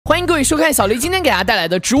迎各位收看小雷今天给大家带来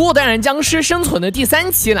的《植物大战僵尸》生存的第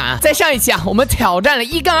3期了啊！在上一期啊，我们挑战了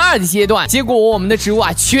1-2的阶段，结果我们的植物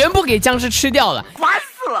啊全部给僵尸吃掉了，烦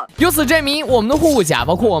死了！由此证明，我们的护护甲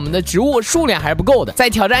包括我们的植物数量还是不够的。在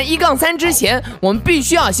挑战1-3之前，我们必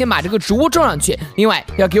须要先把这个植物种上去，另外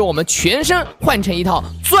要给我们全身换成一套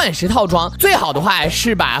钻石套装，最好的话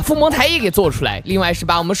是把附魔台也给做出来，另外是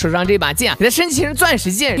把我们手上这把剑啊给它升级成钻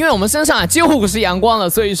石剑，因为我们身上啊只有50阳光了，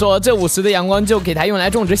所以说这50的阳光就给它用来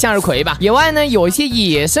种植向日葵吧。野外呢有一些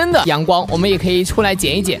野生的阳光，我们也可以出来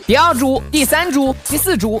捡一捡。第2株、第3株、第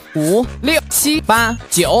4株、5、6、7、8、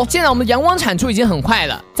9，现在我们的阳光产出已经很快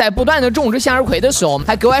了，在不断的种植向日葵的时候，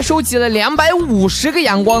还格外收集了250个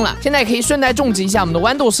阳光了，现在可以顺带种植一下我们的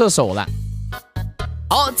豌豆射手了。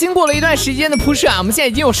好，经过了一段时间的铺设啊，我们现在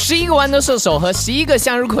已经有11个豌豆射手和11个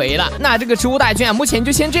向日葵了。那这个植物大军啊，目前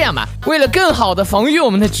就先这样吧。为了更好的防御我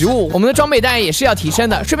们的植物，我们的装备当然也是要提升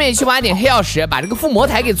的，顺便去挖点黑曜石，把这个附魔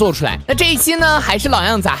台给做出来。那这一期呢，还是老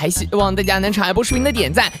样子啊，还希望大家能长爱播视频的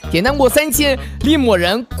点赞，点赞过3000，立某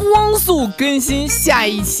人光速更新下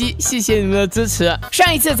一期，谢谢你们的支持。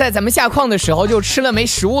上一次在咱们下矿的时候就吃了没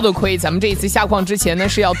食物的亏，咱们这一次下矿之前呢，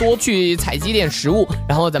是要多去采集点食物，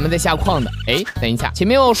然后咱们再下矿的。哎，等一下。前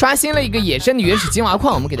面又刷新了一个野生的原始精华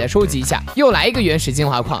矿，我们给它收集一下。又来一个原始精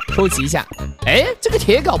华矿，收集一下。哎，这个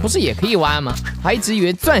铁镐不是也可以挖吗？还一直以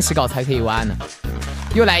为钻石镐才可以挖呢。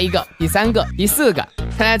又来一个，第3个，第4个。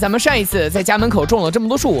看来咱们上一次在家门口种了这么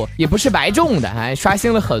多树，也不是白种的，还刷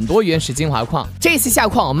新了很多原始精华矿。这次下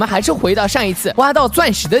矿，我们还是回到上一次挖到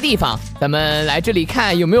钻石的地方，咱们来这里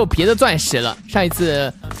看有没有别的钻石了。上一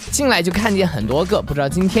次进来就看见很多个，不知道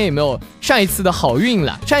今天有没有上一次的好运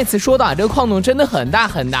了。上一次说到啊，这个矿洞真的很大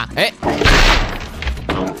很大。哎，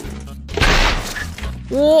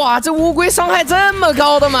哇，这乌龟伤害这么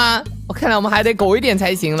高的吗？我看来我们还得苟一点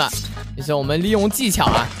才行了。就是我们利用技巧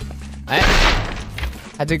啊，哎，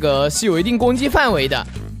它这个是有一定攻击范围的，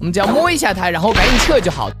我们只要摸一下它，然后赶紧撤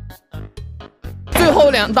就好。最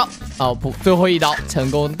后2刀，哦不，最后1刀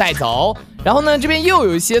成功带走。然后呢，这边又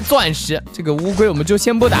有一些钻石，这个乌龟我们就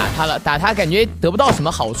先不打它了，打它感觉得不到什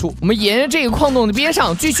么好处。我们沿着这个矿洞的边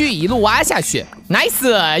上继续一路挖下去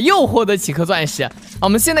 ，nice， 又获得几颗钻石。我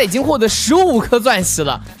们现在已经获得15颗钻石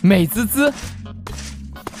了，美滋滋。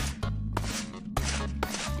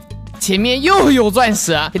前面又有钻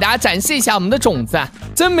石，给大家展示一下我们的种子，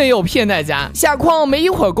真没有骗大家。下矿没一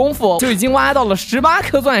会儿功夫，就已经挖到了18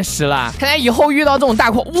颗钻石了。看来以后遇到这种大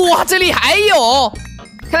矿，哇，这里还有！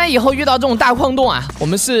看来以后遇到这种大矿洞啊，我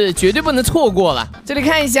们是绝对不能错过了。这里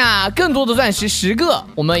看一下，更多的钻石10个，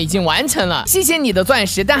我们已经完成了。谢谢你的钻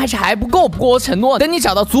石，但还不够。不过我承诺，等你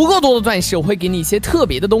找到足够多的钻石，我会给你一些特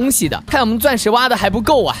别的东西的。看我们钻石挖的还不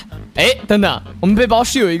够啊。哎，等等，我们背包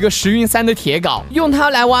是有一个10运3的铁镐，用它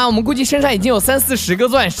来挖，我们估计身上已经有30-40个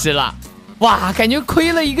钻石了。哇，感觉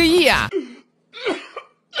亏了1个亿啊！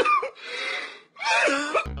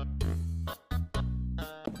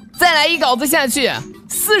再来1镐子下去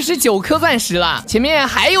，49颗钻石了，前面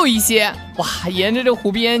还有一些。哇，沿着这湖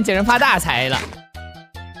边简直发大财了。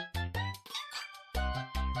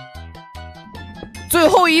最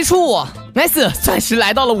后一处 ，nice， 钻石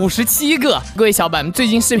来到了57个。各位小伙伴们，最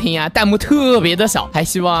近视频啊，弹幕特别的少，还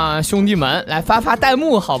希望兄弟们来发弹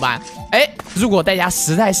幕，好吧？哎，如果大家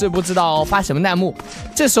实在是不知道发什么弹幕，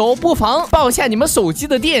这时候不妨报一下你们手机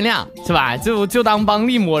的电量，是吧？就当帮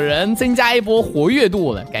立某人增加一波活跃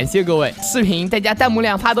度了。感谢各位，视频大家弹幕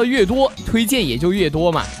量发的越多，推荐也就越多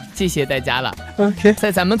嘛。谢谢大家了。OK，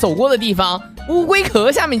 在咱们走过的地方，乌龟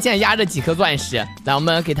壳下面竟然压着几颗钻石，来，我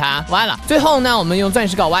们给它挖了。最后呢，我们用钻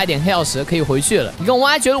石镐挖一点黑曜石，可以回去了。一共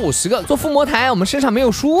挖掘了50个，做附魔台，我们身上没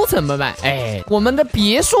有书怎么办？哎，我们的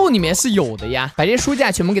别墅里面是有的呀，把这些书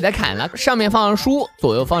架全部给它砍了，上面放上书，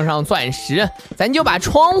左右放上钻石，咱就把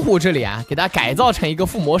窗户这里啊，给它改造成一个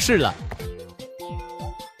附魔室了。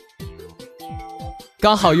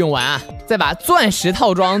刚好用完啊，再把钻石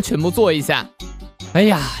套装全部做一下。哎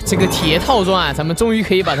呀，这个铁套装啊，咱们终于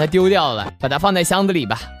可以把它丢掉了，把它放在箱子里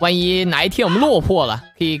吧。万一哪一天我们落魄了，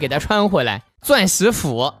可以给它穿回来。钻石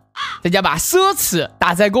斧，大家把奢侈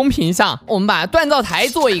打在公屏上。我们把锻造台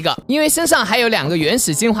做一个，因为身上还有2个原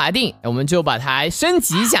始精华锭，我们就把它升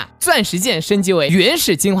级一下。钻石剑升级为原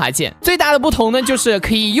始精华剑，最大的不同呢，就是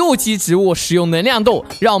可以诱击植物使用能量豆，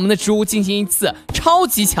让我们的植物进行一次超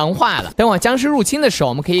级强化了。等会僵尸入侵的时候，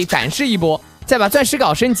我们可以展示一波。再把钻石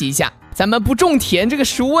镐升级一下。咱们不种田，这个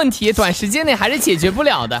食物问题短时间内还是解决不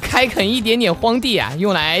了的。开垦一点点荒地啊，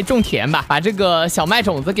用来种田吧，把这个小麦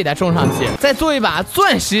种子给它种上去。再做一把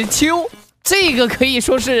钻石锹，这个可以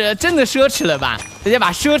说是真的奢侈了吧？大家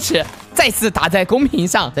把奢侈再次打在公屏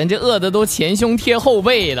上。咱这饿的都前胸贴后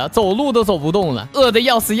背了，走路都走不动了，饿的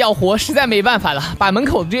要死要活，实在没办法了，把门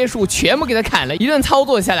口的这些树全部给它砍了。一顿操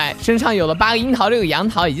作下来，身上有了8个樱桃、6个杨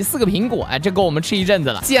桃以及4个苹果，哎，这够我们吃一阵子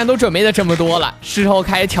了。既然都准备了这么多了，是时候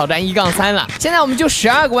开始挑战1-3了。现在我们就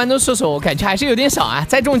12个豌豆射手，感觉还是有点少啊，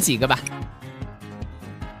再中几个吧。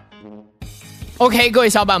OK， 各位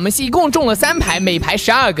小伙伴，我们一共中了3排，每排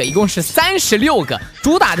12个，一共是36个。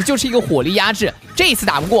主打的就是一个火力压制。这一次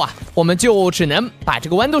打不过啊，我们就只能把这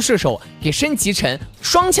个豌豆射手给升级成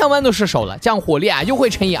双枪豌豆射手了，这样火力啊又会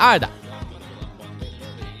乘以2的。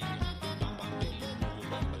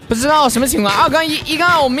不知道什么情况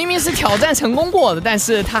，2-1，1-2，我明明是挑战成功过的，但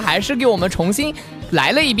是他还是给我们重新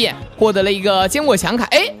来了一遍，获得了一个坚果墙卡。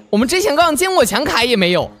哎，我们之前刚坚果墙卡也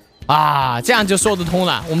没有。啊，这样就说得通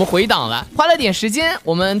了。我们回档了，花了点时间，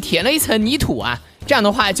我们填了一层泥土啊，这样的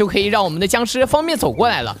话就可以让我们的僵尸方便走过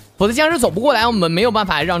来了。否则僵尸走不过来，我们没有办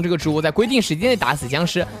法让这个植物在规定时间内打死僵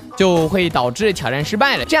尸，就会导致挑战失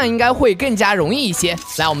败了。这样应该会更加容易一些。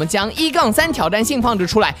来，我们将1-3挑战性放置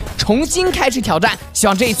出来，重新开始挑战，希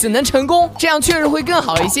望这一次能成功，这样确实会更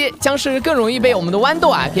好一些。僵尸更容易被我们的豌豆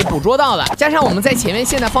啊给捕捉到了，加上我们在前面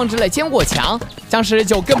现在放置了坚果墙，僵尸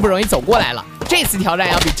就更不容易走过来了。这次挑战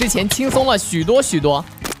要比之前轻松了许多许多。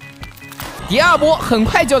第2波很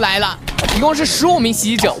快就来了，一共是15名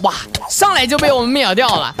袭击者，哇，上来就被我们秒掉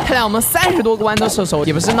了。看来我们30多个豌豆射手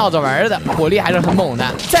也不是闹着玩的，火力还是很猛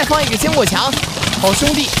的。再放一个坚果墙，好兄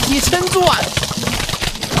弟，你撑住啊！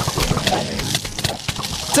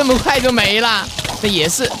这么快就没了，那也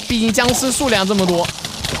是，毕竟僵尸数量这么多，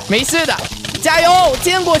没事的，加油！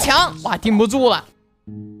坚果墙，哇，顶不住了。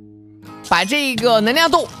把这个能量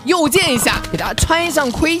豆右键一下，给它穿上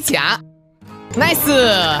盔甲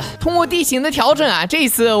 ，nice！ 通过地形的调整啊，这一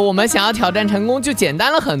次我们想要挑战成功就简单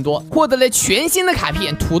了很多，获得了全新的卡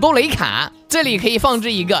片土豆雷卡，这里可以放置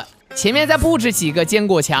一个，前面再布置几个坚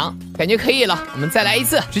果墙，感觉可以了。我们再来一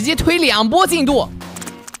次，直接推2波进度。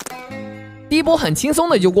第1波很轻松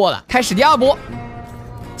的就过了，开始第2波，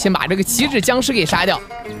先把这个旗帜僵尸给杀掉。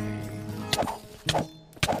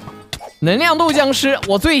能量豆僵尸，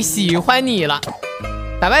我最喜欢你了，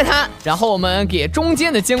打败他，然后我们给中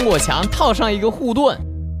间的坚果墙套上一个护盾，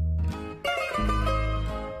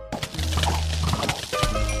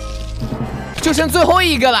就剩最后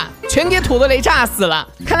一个了，全给土豆雷炸死了。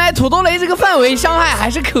看来土豆雷这个范围伤害还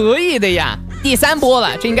是可以的呀。第3波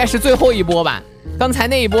了，这应该是最后一波吧？刚才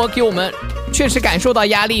那一波给我们确实感受到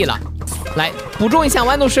压力了。来补中一下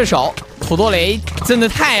豌豆射手，土豆雷真的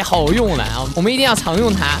太好用了啊！我们一定要常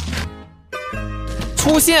用它。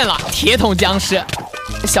出现了铁桶僵尸，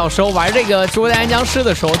小时候玩这个植物大战僵尸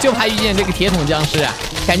的时候，就怕遇见这个铁桶僵尸啊，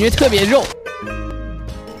感觉特别肉。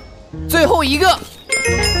最后一个，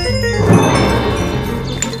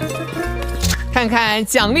看看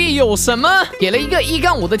奖励有什么，给了一个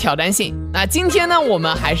1-5的挑战性。那今天呢，我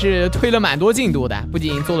们还是推了蛮多进度的，不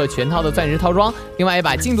仅做了全套的钻石套装，另外也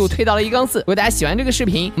把进度推到了1-4。如果大家喜欢这个视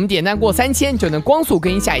频，我们点赞过3000就能光速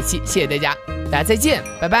更新下一期，谢谢大家，大家再见，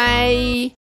拜拜。